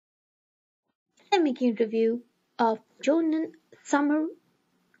I'm making a review of Jonon Summer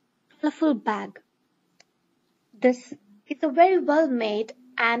Colorful Bag. This is a very well made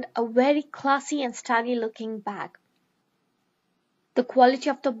and a very classy and stylish looking bag. The quality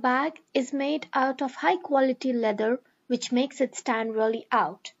of the bag is made out of high quality leather which makes it stand really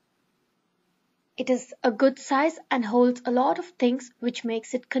out. It is a good size and holds a lot of things which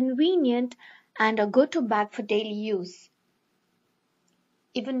makes it convenient and a go-to bag for daily use.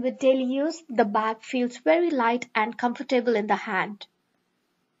 Even with daily use, the bag feels very light and comfortable in the hand.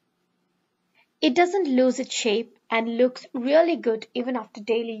 It doesn't lose its shape and looks really good even after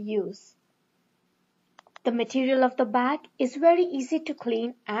daily use. The material of the bag is very easy to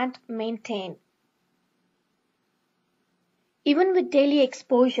clean and maintain. Even with daily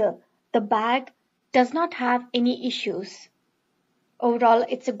exposure, the bag does not have any issues. Overall,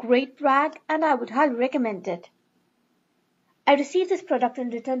 it's a great bag and I would highly recommend it. I received this product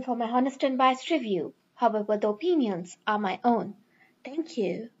in return for my honest and biased review. However, the opinions are my own. Thank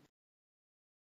you.